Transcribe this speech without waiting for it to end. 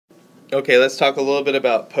Okay, let's talk a little bit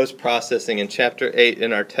about post-processing in Chapter 8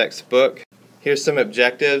 in our textbook. Here's some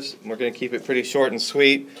objectives. We're going to keep it pretty short and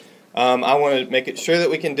sweet. I want to make it sure that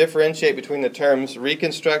we can differentiate between the terms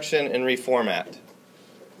reconstruction and reformat.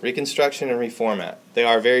 Reconstruction and reformat. They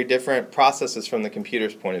are very different processes from the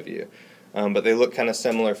computer's point of view, but they look kind of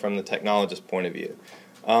similar from the technologist's point of view.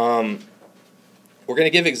 We're going to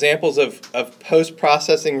give examples of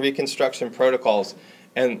post-processing reconstruction protocols,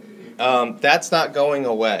 and that's not going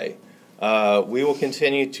away. We will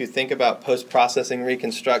continue to think about post-processing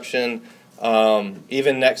reconstruction.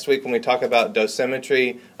 Even next week when we talk about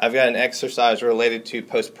dosimetry, I've got an exercise related to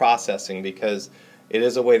post-processing because it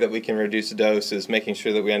is a way that we can reduce doses, making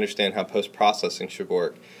sure that we understand how post-processing should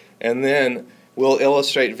work. And then we'll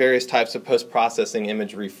illustrate various types of post-processing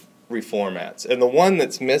image reformats. And the one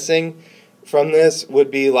that's missing from this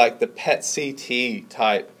would be like the PET-CT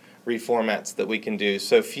type reformats that we can do.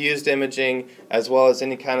 So fused imaging, as well as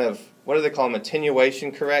any kind of, what do they call them,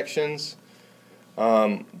 attenuation corrections.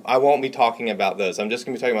 I won't be talking about those. I'm just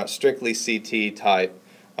going to be talking about strictly CT type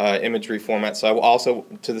imagery formats. So I will also,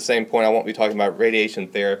 to the same point, I won't be talking about radiation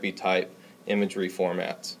therapy type imagery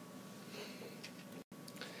formats.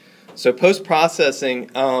 So post-processing,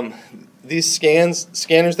 these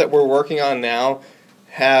scanners that we're working on now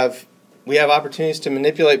we have opportunities to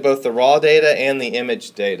manipulate both the raw data and the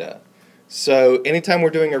image data. So anytime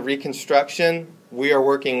we're doing a reconstruction, we are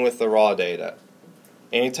working with the raw data.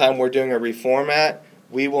 Anytime we're doing a reformat,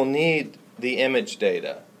 we will need the image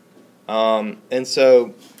data. And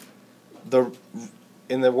so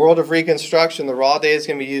in the world of reconstruction, the raw data is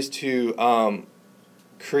going to be used to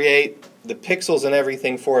create the pixels and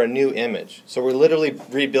everything for a new image. So we're literally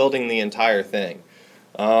rebuilding the entire thing.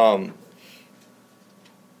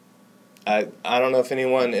 I don't know if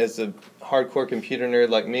anyone is a hardcore computer nerd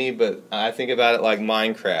like me, but I think about it like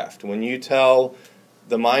Minecraft. When you tell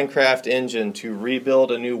the Minecraft engine to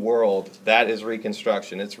rebuild a new world, that is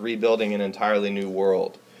reconstruction. It's rebuilding an entirely new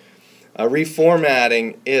world.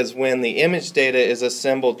 Reformatting is when the image data is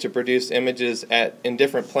assembled to produce images in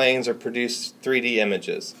different planes or produce 3D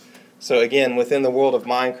images. So again, within the world of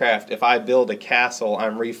Minecraft, if I build a castle,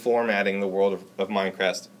 I'm reformatting the world of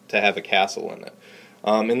Minecraft to have a castle in it.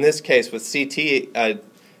 In this case, with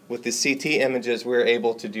the CT images, we're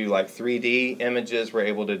able to do like 3D images. We're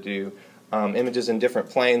able to do images in different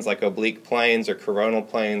planes, like oblique planes or coronal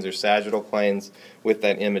planes or sagittal planes with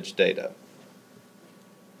that image data.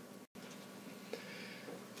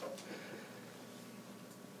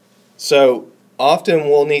 So often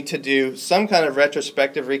we'll need to do some kind of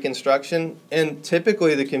retrospective reconstruction, and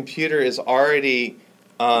typically the computer is already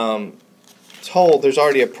told, there's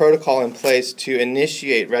already a protocol in place to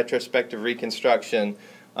initiate retrospective reconstruction,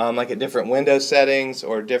 like at different window settings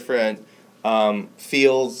or different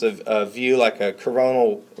fields of view, like a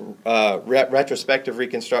coronal retrospective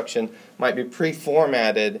reconstruction might be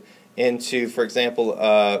pre-formatted into, for example,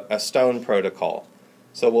 a stone protocol.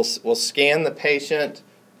 So we'll scan the patient,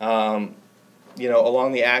 along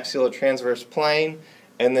the axial or transverse plane,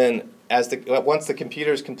 and then once the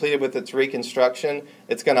computer is completed with its reconstruction,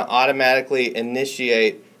 it's going to automatically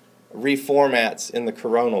initiate reformats in the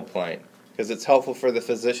coronal plane, because it's helpful for the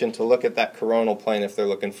physician to look at that coronal plane if they're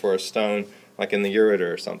looking for a stone, like in the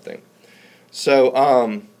ureter or something. So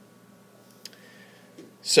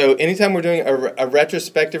anytime we're doing a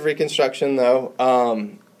retrospective reconstruction, though,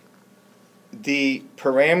 the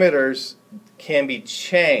parameters can be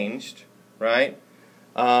changed, right?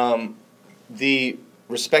 The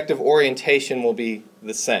respective orientation will be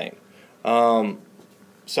the same. So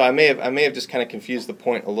I may have just kind of confused the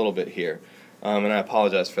point a little bit here, and I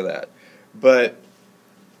apologize for that. But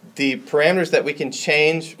the parameters that we can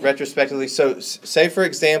change retrospectively, so say for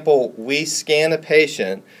example we scan a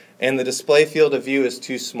patient and the display field of view is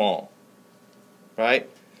too small, right?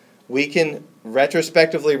 We can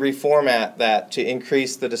retrospectively reformat that to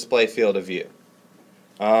increase the display field of view.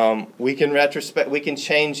 We can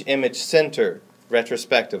change image center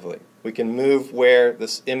retrospectively. We can move where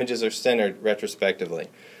the images are centered retrospectively.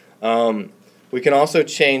 We can also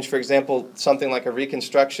change, for example, something like a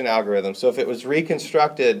reconstruction algorithm. So if it was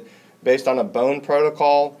reconstructed based on a bone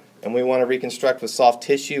protocol and we want to reconstruct with soft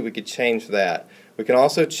tissue, we could change that. We can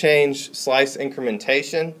also change slice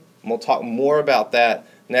incrementation, and we'll talk more about that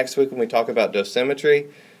next week when we talk about dosimetry,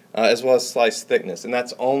 as well as slice thickness, and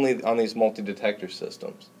that's only on these multi-detector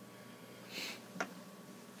systems.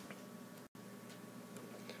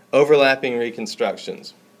 Overlapping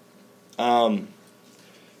reconstructions.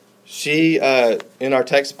 She, in our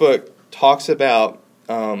textbook, talks about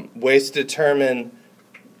ways to determine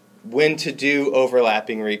when to do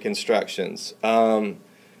overlapping reconstructions.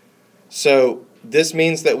 So this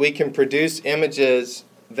means that we can produce images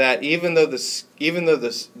that even though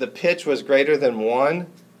the pitch was greater than 1,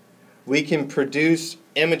 we can produce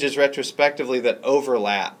images retrospectively that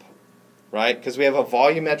overlap, right? Because we have a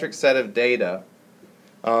volumetric set of data.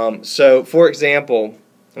 So, for example,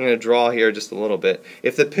 I'm going to draw here just a little bit.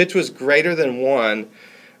 If the pitch was greater than 1,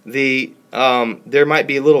 there might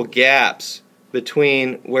be little gaps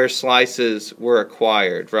between where slices were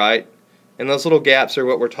acquired, right? And those little gaps are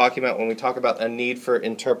what we're talking about when we talk about a need for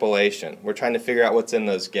interpolation. We're trying to figure out what's in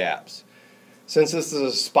those gaps. Since this is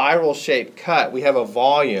a spiral-shaped cut, we have a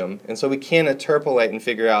volume, and so we can interpolate and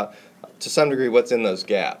figure out to some degree what's in those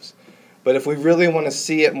gaps. But if we really want to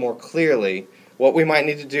see it more clearly, what we might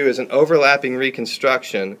need to do is an overlapping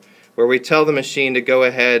reconstruction where we tell the machine to go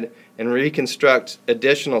ahead and reconstruct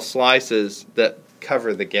additional slices that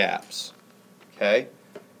cover the gaps. Okay?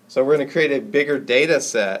 So we're going to create a bigger data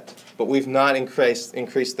set, but we've not increased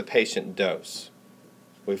the patient dose.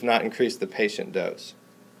 We've not increased the patient dose.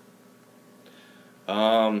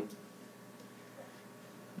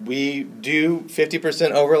 We do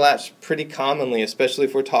 50% overlaps pretty commonly, especially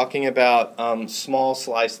if we're talking about small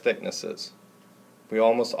slice thicknesses. We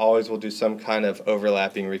almost always will do some kind of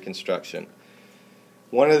overlapping reconstruction.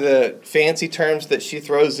 One of the fancy terms that she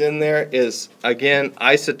throws in there is, again,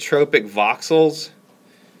 isotropic voxels.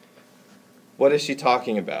 What is she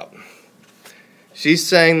talking about? She's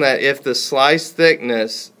saying that if the slice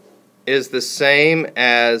thickness is the same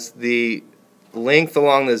as the length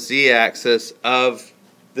along the z-axis of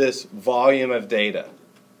this volume of data.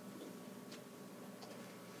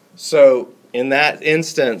 So in that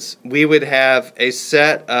instance, we would have a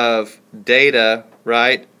set of data,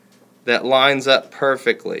 right, that lines up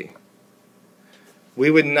perfectly. We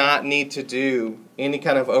would not need to do any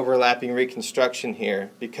kind of overlapping reconstruction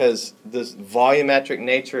here because this volumetric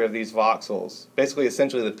nature of these voxels, basically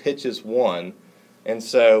essentially the pitch is 1, and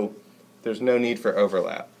so there's no need for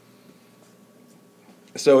overlap.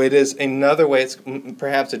 So it is another way, it's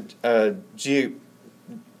perhaps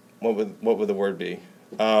what would the word be?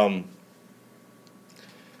 A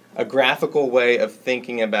graphical way of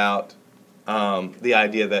thinking about the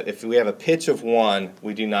idea that if we have a pitch of 1,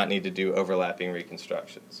 we do not need to do overlapping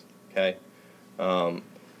reconstructions. Okay,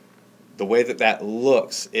 the way that that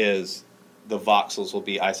looks is the voxels will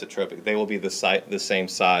be isotropic. They will be the same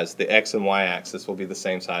size. The x and y axis will be the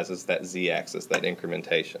same size as that z axis, that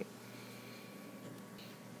incrementation.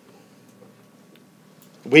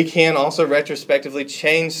 We can also retrospectively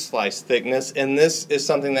change slice thickness, and this is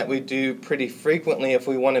something that we do pretty frequently if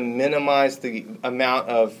we want to minimize the amount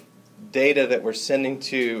of data that we're sending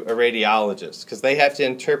to a radiologist, because they have to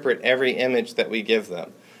interpret every image that we give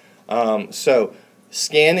them. So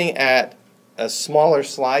scanning at a smaller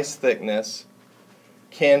slice thickness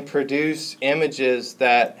can produce images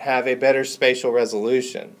that have a better spatial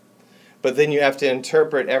resolution. But then you have to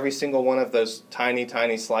interpret every single one of those tiny,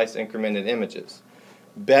 tiny slice incremented images.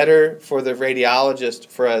 Better for the radiologist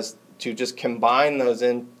for us to just combine those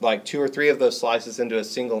in, like 2 or 3 of those slices into a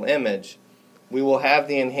single image. We will have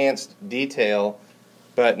the enhanced detail,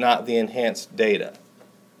 but not the enhanced data.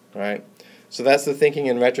 Right? So that's the thinking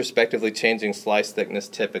in retrospectively changing slice thickness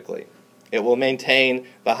typically. It will maintain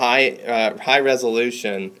the high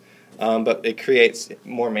resolution, but it creates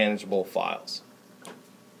more manageable files.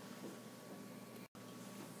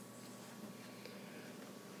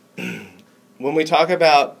 When we talk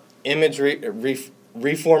about image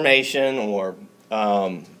reformation or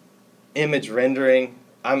image rendering,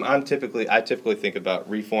 I typically think about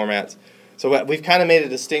reformats. So we've kind of made a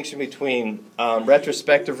distinction between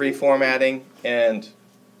retrospective reformatting and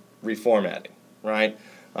reformatting, right?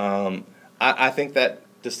 I think that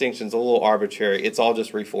distinction is a little arbitrary. It's all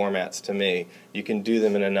just reformats to me. You can do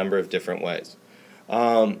them in a number of different ways.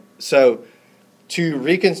 So to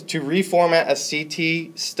reformat a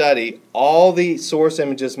CT study, all the source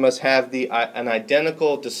images must have an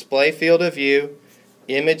identical display field of view,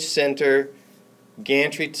 image center,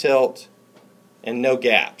 gantry tilt, and no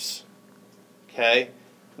gaps. Okay?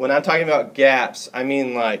 When I'm talking about gaps, I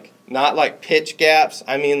mean like not like pitch gaps.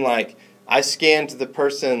 I mean like I scanned the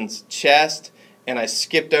person's chest and I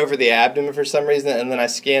skipped over the abdomen for some reason, and then I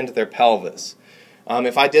scanned their pelvis.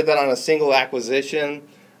 If I did that on a single acquisition,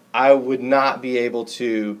 I would not be able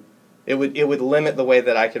to, it would limit the way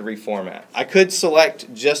that I could reformat. I could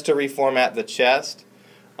select just to reformat the chest,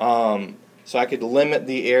 so I could limit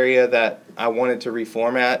the area that I wanted to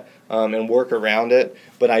reformat and work around it,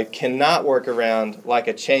 but I cannot work around like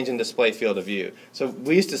a change in display field of view. So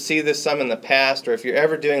we used to see this some in the past, or if you're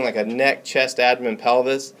ever doing like a neck, chest, abdomen,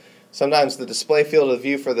 pelvis, sometimes the display field of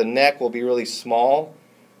view for the neck will be really small,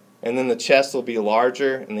 and then the chest will be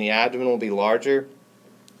larger, and the abdomen will be larger,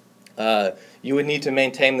 you would need to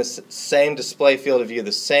maintain the same display field of view,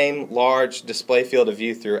 the same large display field of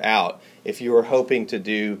view throughout, if you were hoping to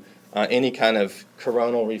do any kind of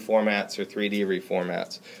coronal reformats or 3D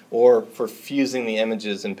reformats, or for fusing the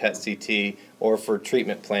images in PET-CT, or for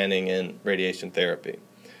treatment planning in radiation therapy.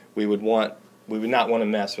 We would not want to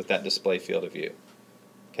mess with that display field of view.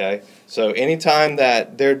 Okay? So anytime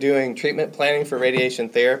that they're doing treatment planning for radiation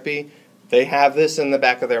therapy, they have this in the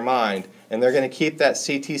back of their mind, and they're going to keep that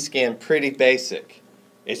CT scan pretty basic.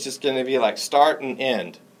 It's just going to be like start and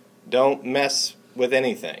end. Don't mess with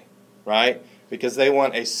anything, right? Because they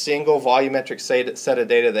want a single volumetric set of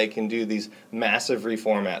data they can do these massive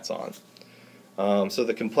reformats on. So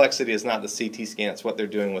the complexity is not the CT scan, it's what they're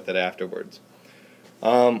doing with it afterwards.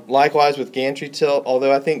 Likewise with gantry tilt,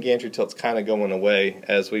 although I think gantry tilt's kind of going away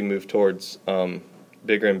as we move towards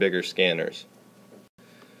bigger and bigger scanners.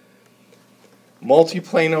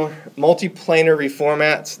 Multiplanar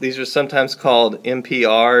reformats, these are sometimes called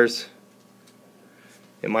MPRs.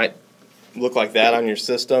 It might look like that on your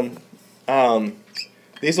system.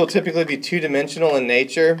 These will typically be two-dimensional in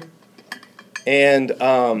nature, and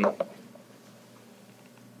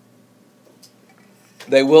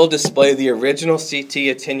they will display the original CT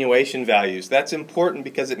attenuation values. That's important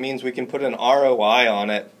because it means we can put an ROI on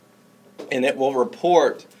it, and it will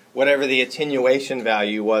report whatever the attenuation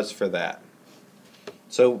value was for that.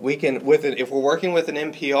 So we can, if we're working with an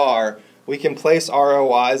MPR, we can place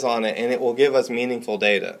ROIs on it, and it will give us meaningful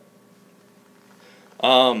data.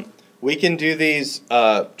 We can do these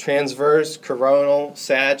transverse, coronal,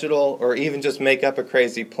 sagittal, or even just make up a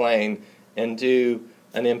crazy plane and do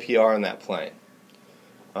an MPR on that plane.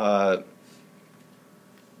 And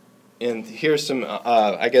here's some,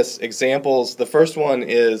 I guess, examples. The first one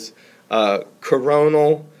is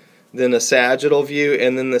coronal, then a sagittal view,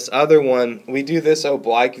 and then this other one, we do this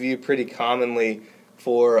oblique view pretty commonly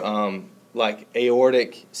for like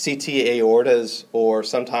aortic, CT aortas, or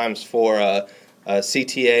sometimes for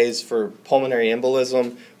CTAs for pulmonary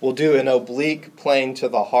embolism. We'll do an oblique plane to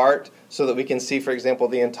the heart so that we can see, for example,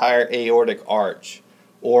 the entire aortic arch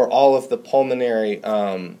or all of the pulmonary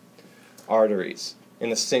arteries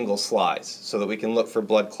in a single slice so that we can look for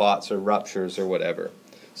blood clots or ruptures or whatever.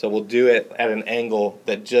 So we'll do it at an angle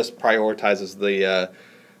that just prioritizes the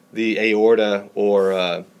aorta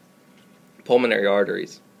or pulmonary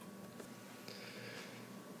arteries.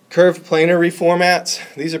 Curved planar reformats,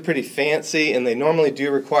 these are pretty fancy, and they normally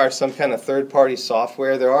do require some kind of third-party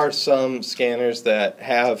software. There are some scanners that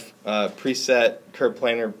have preset curved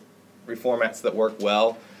planar reformats that work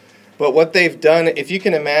well. But what they've done, if you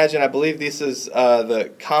can imagine, I believe this is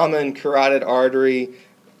the common carotid artery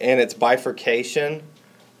and its bifurcation,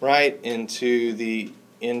 right, into the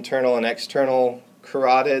internal and external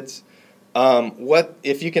carotids.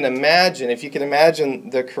 If you can imagine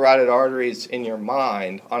the carotid arteries in your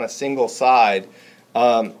mind on a single side,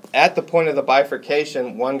 at the point of the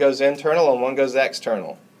bifurcation, one goes internal and one goes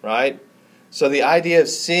external, right? So the idea of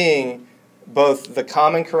seeing both the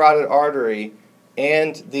common carotid artery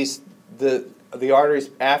and the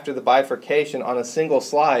arteries after the bifurcation on a single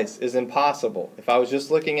slice is impossible. If I was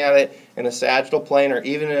just looking at it in a sagittal plane or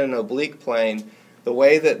even in an oblique plane, the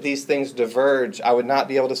way that these things diverge, I would not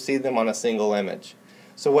be able to see them on a single image.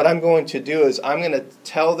 So what I'm going to do is I'm going to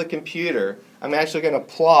tell the computer, I'm actually going to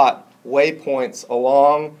plot waypoints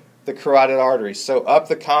along the carotid arteries. So up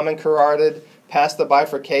the common carotid, past the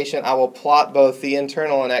bifurcation, I will plot both the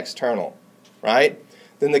internal and external, right?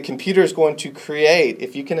 Then the computer is going to create,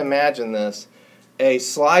 if you can imagine this, a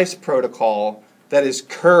slice protocol that is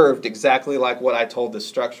curved exactly like what I told the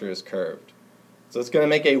structure is curved. So it's going to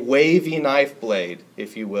make a wavy knife blade,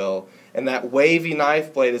 if you will, and that wavy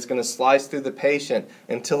knife blade is going to slice through the patient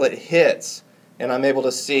until it hits, and I'm able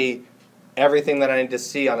to see everything that I need to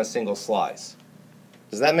see on a single slice.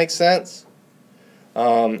 Does that make sense?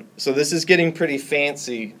 So this is getting pretty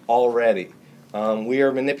fancy already. We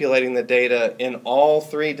are manipulating the data in all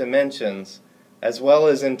three dimensions as well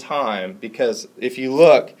as in time, because if you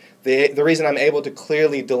look, the reason I'm able to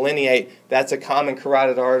clearly delineate that's a common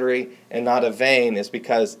carotid artery and not a vein is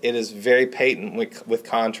because it is very patent with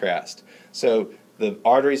contrast. So the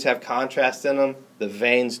arteries have contrast in them, the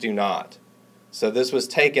veins do not. So this was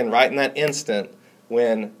taken right in that instant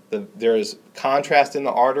when there is contrast in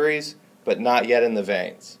the arteries but not yet in the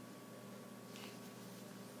veins.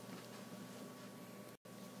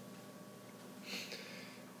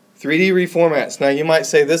 "3D reformats." Now you might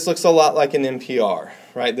say this looks a lot like an MPR,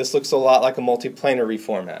 right? This looks a lot like a multiplanar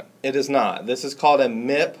reformat. It is not. This is called a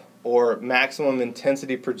MIP, or maximum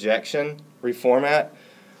intensity projection reformat.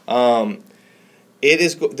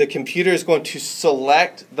 the computer is going to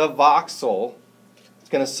select the voxel. It's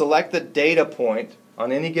going to select the data point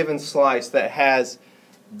on any given slice that has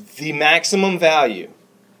the maximum value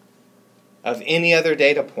of any other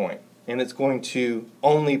data point, and it's going to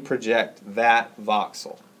only project that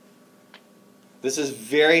voxel. This is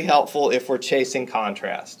very helpful if we're chasing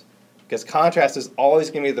contrast, because contrast is always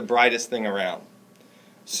going to be the brightest thing around.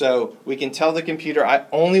 So we can tell the computer, I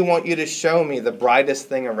only want you to show me the brightest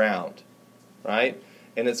thing around, right?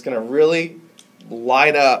 And it's going to really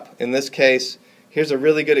light up. In this case, here's a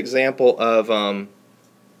really good example of, I'm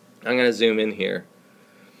going to zoom in here,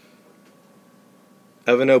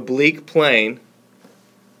 of an oblique plane,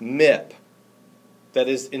 MIP, that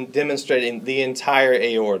is demonstrating the entire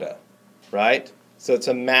aorta, right? So it's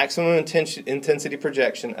a maximum intensity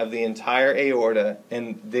projection of the entire aorta,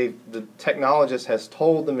 and the technologist has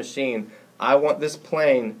told the machine, I want this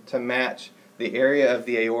plane to match the area of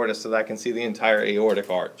the aorta so that I can see the entire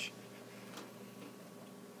aortic arch.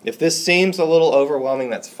 If this seems a little overwhelming,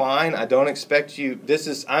 that's fine. I don't expect you,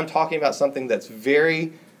 I'm talking about something that's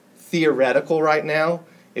very theoretical right now.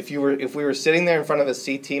 If we were sitting there in front of a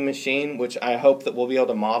CT machine, which I hope that we'll be able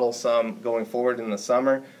to model some going forward in the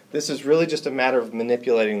summer, this is really just a matter of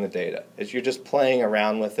manipulating the data. You're just playing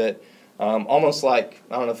around with it, almost like,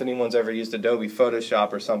 I don't know if anyone's ever used Adobe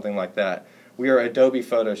Photoshop or something like that. We are Adobe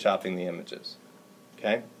Photoshopping the images.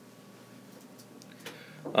 Okay.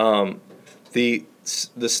 The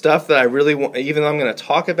stuff that I really want, even though I'm going to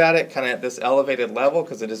talk about it kind of at this elevated level,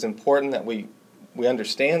 because it is important that we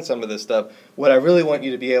understand some of this stuff, what I really want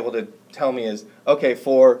you to be able to tell me is, okay,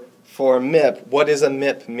 for MIP, what does a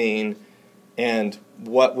MIP mean, and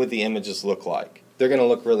what would the images look like? They're going to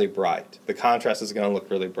look really bright. The contrast is going to look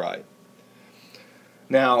really bright.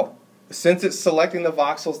 Now, since it's selecting the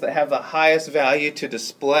voxels that have the highest value to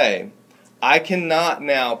display, I cannot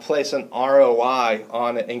now place an ROI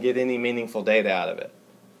on it and get any meaningful data out of it.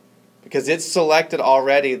 Because it's selected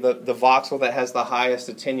already the voxel that has the highest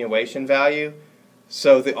attenuation value.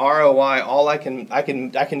 So the ROI, all I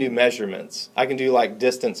can do measurements. I can do like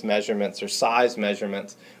distance measurements or size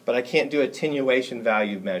measurements, but I can't do attenuation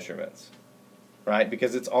value measurements, right?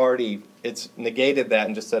 Because it's negated that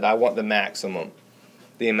and just said I want the maximum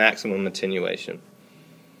attenuation.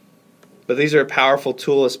 But these are a powerful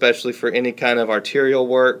tool, especially for any kind of arterial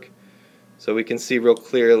work. So we can see real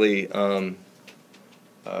clearly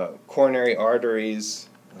coronary arteries,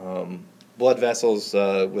 blood vessels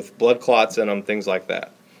with blood clots in them, things like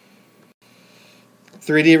that.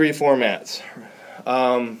 3D reformats.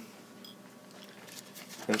 I'm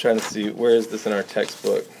trying to see, where is this in our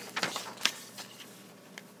textbook?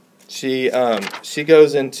 She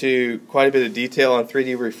goes into quite a bit of detail on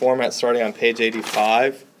 3D reformats starting on page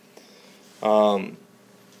 85.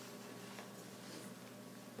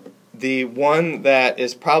 The one that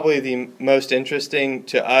is probably the most interesting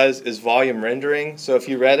to us is volume rendering. So if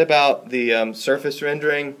you read about the surface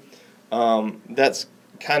rendering, that's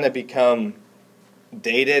kind of become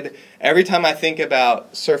dated. Every time I think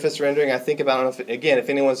about surface rendering, I think about, if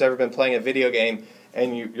anyone's ever been playing a video game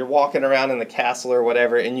and you're walking around in the castle or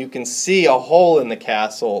whatever, and you can see a hole in the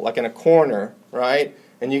castle, like in a corner, right?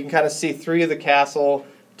 And you can kind of see through the castle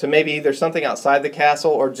to maybe either something outside the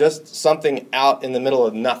castle or just something out in the middle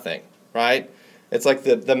of nothing, right? It's like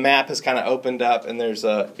the map has kind of opened up and there's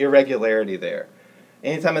a irregularity there.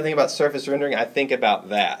 Anytime I think about surface rendering, I think about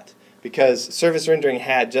that, because surface rendering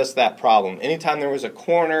had just that problem. Anytime there was a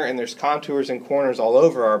corner, and there's contours and corners all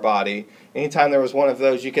over our body, anytime there was one of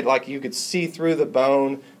those, you could see through the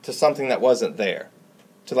bone to something that wasn't there,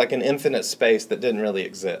 to like an infinite space that didn't really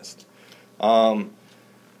exist.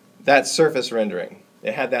 That's surface rendering.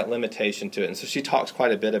 It had that limitation to it, and so she talks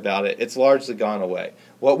quite a bit about it. It's largely gone away.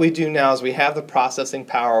 What we do now is we have the processing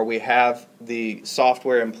power, we have the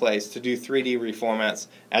software in place to do 3D reformats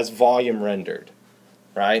as volume rendered,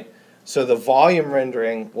 right? So the volume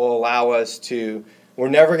rendering will allow us to, we're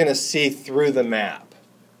never going to see through the map.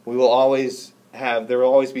 There will always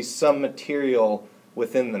be some material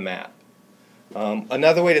within the map.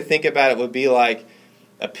 Another way to think about it would be like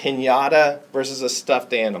a piñata versus a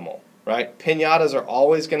stuffed animal. Right? Piñatas are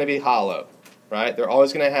always going to be hollow, right? They're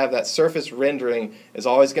always going to have that surface rendering is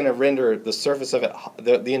always going to render the surface of it,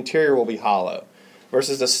 the interior will be hollow.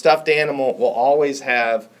 Versus a stuffed animal will always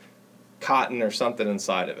have cotton or something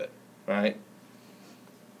inside of it, right?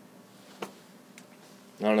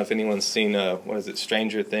 I don't know if anyone's seen, what is it,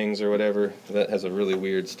 Stranger Things or whatever, that has a really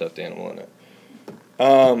weird stuffed animal in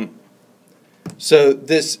it. So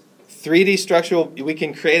this 3D structure, we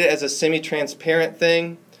can create it as a semi-transparent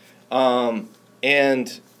thing.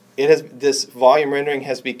 And this volume rendering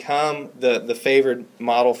has become the favored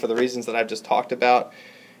model for the reasons that I've just talked about,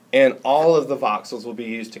 and all of the voxels will be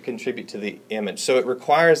used to contribute to the image. So it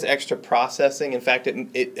requires extra processing. In fact,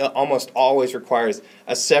 it almost always requires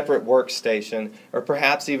a separate workstation, or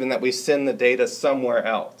perhaps even that we send the data somewhere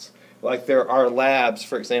else. Like there are labs,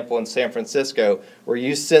 for example, in San Francisco, where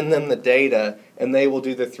you send them the data and they will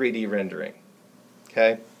do the 3D rendering.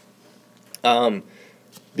 Okay?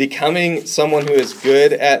 Becoming someone who is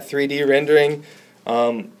good at 3D rendering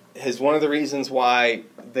is one of the reasons why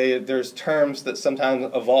there's terms that sometimes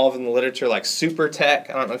evolve in the literature like super tech.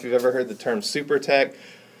 I don't know if you've ever heard the term super tech,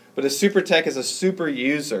 but a super tech is a super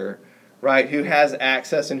user, right, who has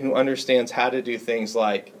access and who understands how to do things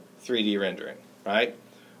like 3D rendering, right?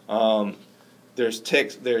 There's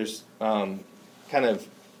kind of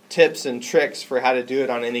tips and tricks for how to do it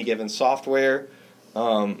on any given software.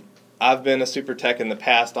 I've been a super tech in the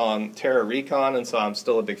past on Terra Recon, and so I'm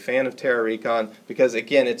still a big fan of Terra Recon because,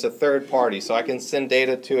 again, it's a third party. So I can send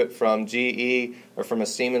data to it from GE or from a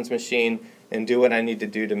Siemens machine and do what I need to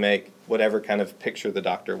do to make whatever kind of picture the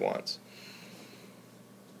doctor wants.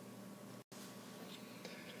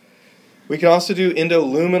 We can also do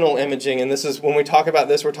endoluminal imaging, and this is, when we talk about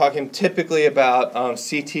this, we're talking typically about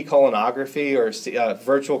CT colonography or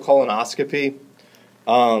virtual colonoscopy.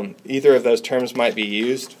 Either of those terms might be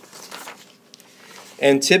used.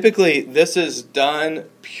 And typically, this is done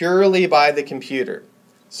purely by the computer.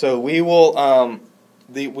 So we will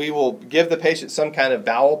give the patient some kind of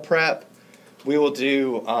bowel prep. We will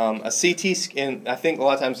do a CT scan. I think a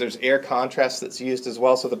lot of times there's air contrast that's used as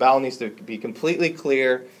well, so the bowel needs to be completely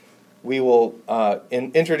clear. We will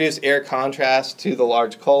introduce air contrast to the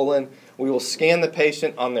large colon. We will scan the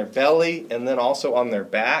patient on their belly and then also on their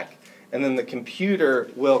back. And then the computer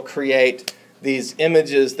will create these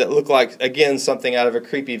images that look like, again, something out of a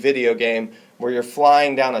creepy video game where you're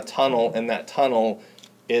flying down a tunnel and that tunnel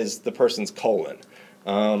is the person's colon.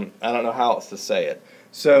 I don't know how else to say it.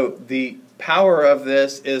 So the power of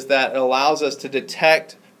this is that it allows us to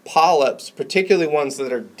detect polyps, particularly ones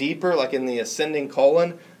that are deeper, like in the ascending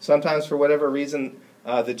colon. Sometimes, for whatever reason,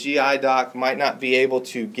 the GI doc might not be able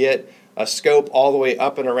to get a scope all the way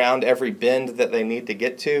up and around every bend that they need to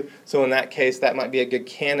get to. So in that case, that might be a good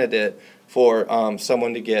candidate for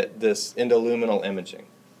someone to get this endoluminal imaging.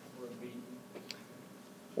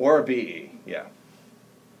 Or a BE, yeah.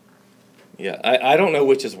 Yeah, I don't know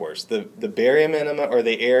which is worse, the barium enema or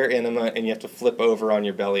the air enema, and you have to flip over on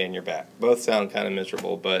your belly and your back. Both sound kind of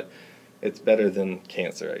miserable, but it's better than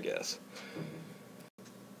cancer, I guess.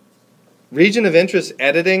 Region of interest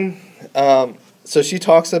editing. So she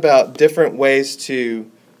talks about different ways to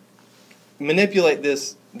manipulate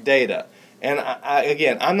this data. And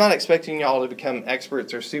again, I'm not expecting y'all to become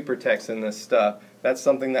experts or super techs in this stuff. That's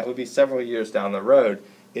something that would be several years down the road.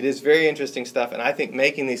 It is very interesting stuff, and I think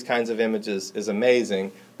making these kinds of images is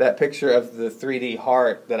amazing. That picture of the 3D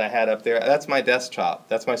heart that I had up there, that's my desktop.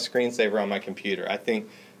 That's my screensaver on my computer. I think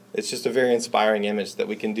it's just a very inspiring image that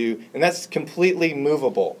we can do, and that's completely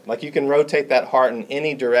movable. Like you can rotate that heart in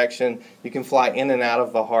any direction. You can fly in and out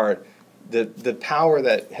of the heart. The power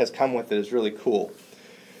that has come with it is really cool.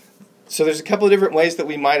 So there's a couple of different ways that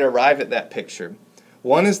we might arrive at that picture.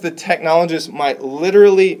 One is the technologist might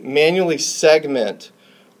literally manually segment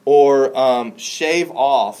or shave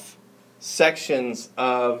off sections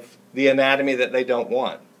of the anatomy that they don't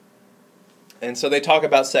want. And so they talk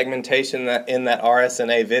about segmentation in that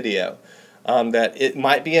RSNA video, that it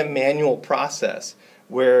might be a manual process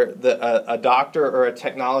where a doctor or a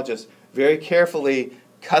technologist very carefully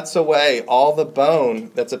cuts away all the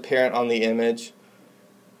bone that's apparent on the image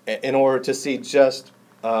in order to see just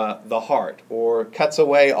the heart, or cuts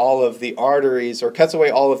away all of the arteries, or cuts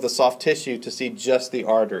away all of the soft tissue to see just the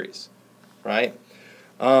arteries, right?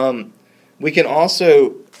 We can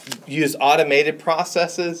also use automated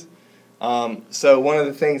processes. So one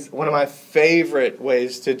of my favorite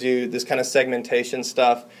ways to do this kind of segmentation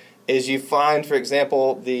stuff is you find, for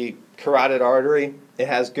example, the carotid artery. It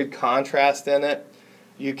has good contrast in it.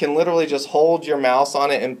 You can literally just hold your mouse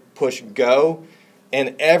on it and push go,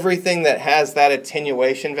 and everything that has that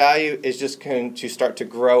attenuation value is just going to start to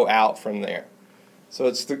grow out from there. So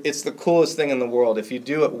it's the coolest thing in the world. If you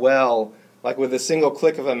do it well, like with a single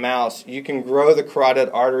click of a mouse, you can grow the carotid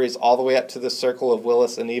arteries all the way up to the circle of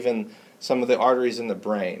Willis and even some of the arteries in the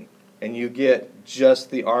brain. And you get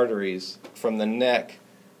just the arteries from the neck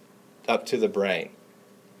up to the brain.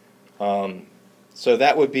 So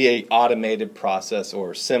that would be an automated process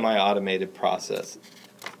or semi-automated process.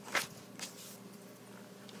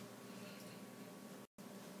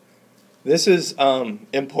 This is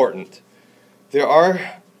important. There are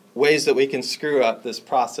ways that we can screw up this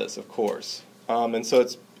process, of course. And so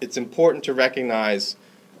it's important to recognize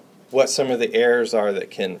what some of the errors are that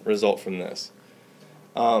can result from this.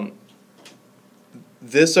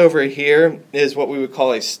 This over here is what we would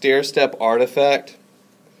call a stair-step artifact,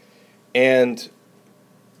 and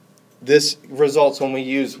this results when we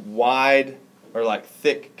use wide or like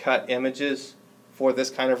thick cut images for this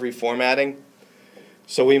kind of reformatting.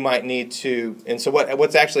 So we might need to, and so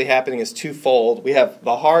what's actually happening is twofold. We have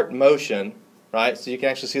the heart motion, right? So you can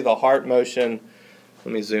actually see the heart motion.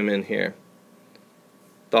 Let me zoom in here.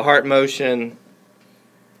 The heart motion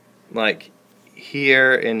like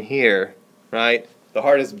here and here, right? The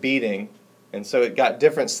heart is beating, and so it got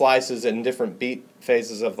different slices and different beat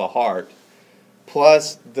phases of the heart.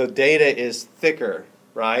 Plus, the data is thicker,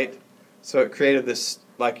 right? So it created this,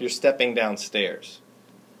 like you're stepping downstairs,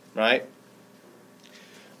 right?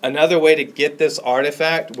 Another way to get this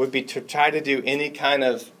artifact would be to try to do any kind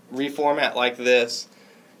of reformat like this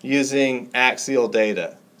using axial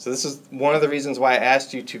data. So this is one of the reasons why I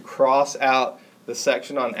asked you to cross out the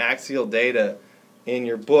section on axial data in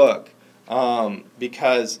your book,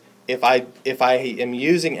 because if I am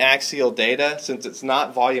using axial data, since it's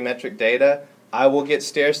not volumetric data, I will get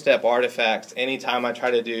stair-step artifacts anytime I try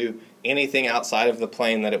to do anything outside of the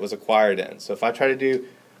plane that it was acquired in. So if I try to do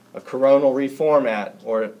a coronal reformat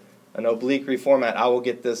or an oblique reformat, I will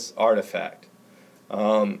get this artifact.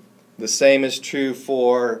 The same is true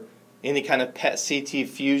for any kind of PET-CT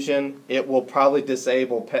fusion. It will probably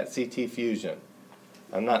disable PET-CT fusion.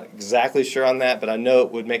 I'm not exactly sure on that, but I know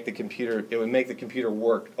it would make the computer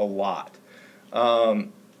work a lot.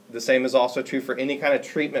 The same is also true for any kind of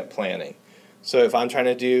treatment planning. So if I'm trying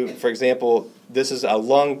to do, for example, this is a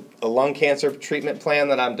lung cancer treatment plan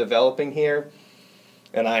that I'm developing here,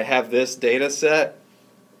 and I have this data set,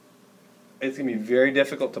 it's going to be very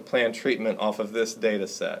difficult to plan treatment off of this data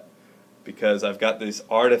set because I've got this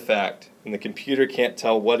artifact, and the computer can't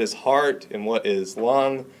tell what is heart and what is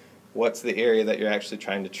lung, what's the area that you're actually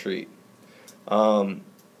trying to treat.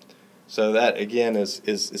 So that, again,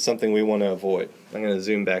 is something we want to avoid. I'm going to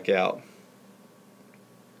zoom back out.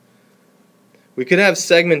 We could have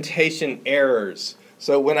segmentation errors.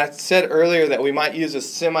 So when I said earlier that we might use a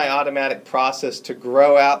semi-automatic process to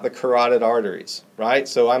grow out the carotid arteries, right?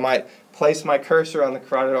 So I might place my cursor on the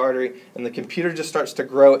carotid artery, and the computer just starts to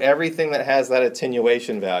grow everything that has that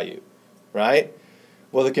attenuation value, right?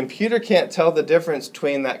 Well, the computer can't tell the difference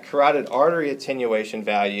between that carotid artery attenuation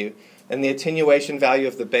value and the attenuation value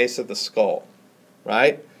of the base of the skull,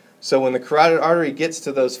 right? So when the carotid artery gets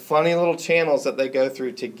to those funny little channels that they go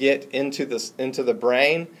through to get into the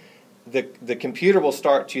brain, the computer will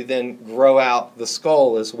start to then grow out the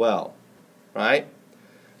skull as well, right?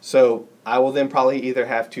 So I will then probably either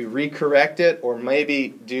have to recorrect it or maybe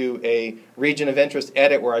do a region of interest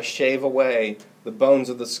edit where I shave away the bones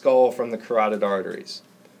of the skull from the carotid arteries.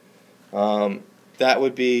 That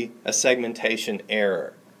would be a segmentation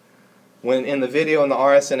error. When in the video, in the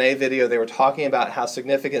RSNA video, they were talking about how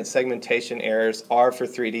significant segmentation errors are for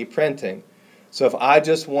 3D printing. So if I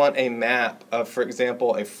just want a map of, for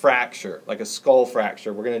example, a fracture, like a skull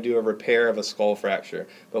fracture, we're going to do a repair of a skull fracture,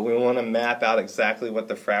 but we want to map out exactly what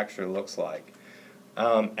the fracture looks like.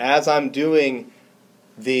 As I'm doing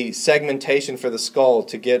the segmentation for the skull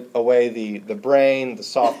to get away the brain, the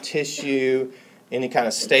soft tissue, any kind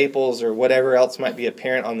of staples or whatever else might be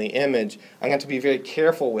apparent on the image, I'm going to have to be very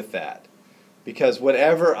careful with that. Because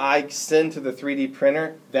whatever I send to the 3D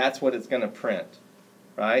printer, that's what it's going to print,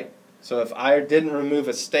 right? So if I didn't remove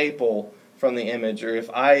a staple from the image, or if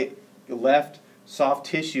I left soft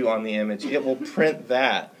tissue on the image, it will print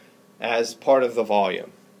that as part of the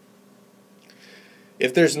volume.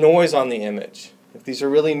 If there's noise on the image, if these are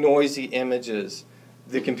really noisy images,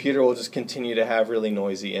 the computer will just continue to have really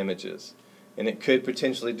noisy images. And it could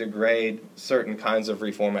potentially degrade certain kinds of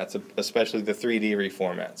reformats, especially the 3D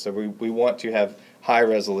reformat. So we want to have high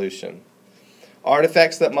resolution.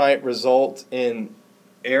 Artifacts that might result in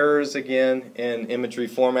errors, again, in image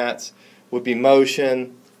reformats would be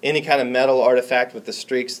motion, any kind of metal artifact with the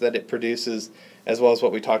streaks that it produces, as well as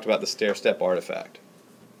what we talked about, the stair-step artifact.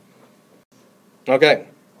 Okay,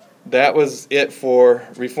 that was it for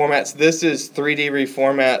reformats. This is 3D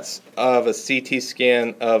reformats of a CT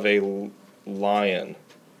scan of a lion,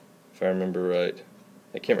 if I remember right.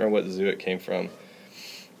 I can't remember what zoo it came from.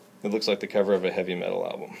 It looks like the cover of a heavy metal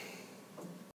album.